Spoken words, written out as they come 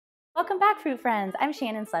Welcome back, fruit friends. I'm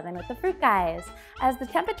Shannon Slevin with the Fruit Guys. As the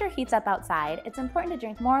temperature heats up outside, it's important to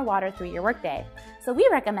drink more water through your workday. So we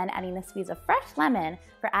recommend adding a squeeze of fresh lemon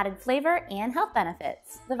for added flavor and health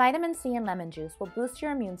benefits. The vitamin C in lemon juice will boost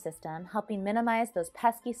your immune system, helping minimize those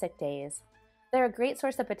pesky sick days. They're a great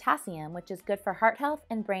source of potassium, which is good for heart health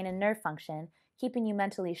and brain and nerve function, keeping you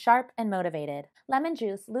mentally sharp and motivated. Lemon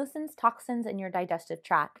juice loosens toxins in your digestive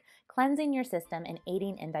tract, cleansing your system and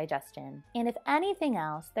aiding in digestion. And if anything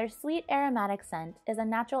else, their sweet aromatic scent is a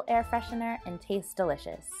natural air freshener and tastes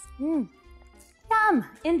delicious. Yum!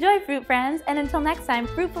 Enjoy, fruit friends, and until next time,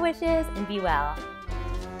 fruitful wishes and be well.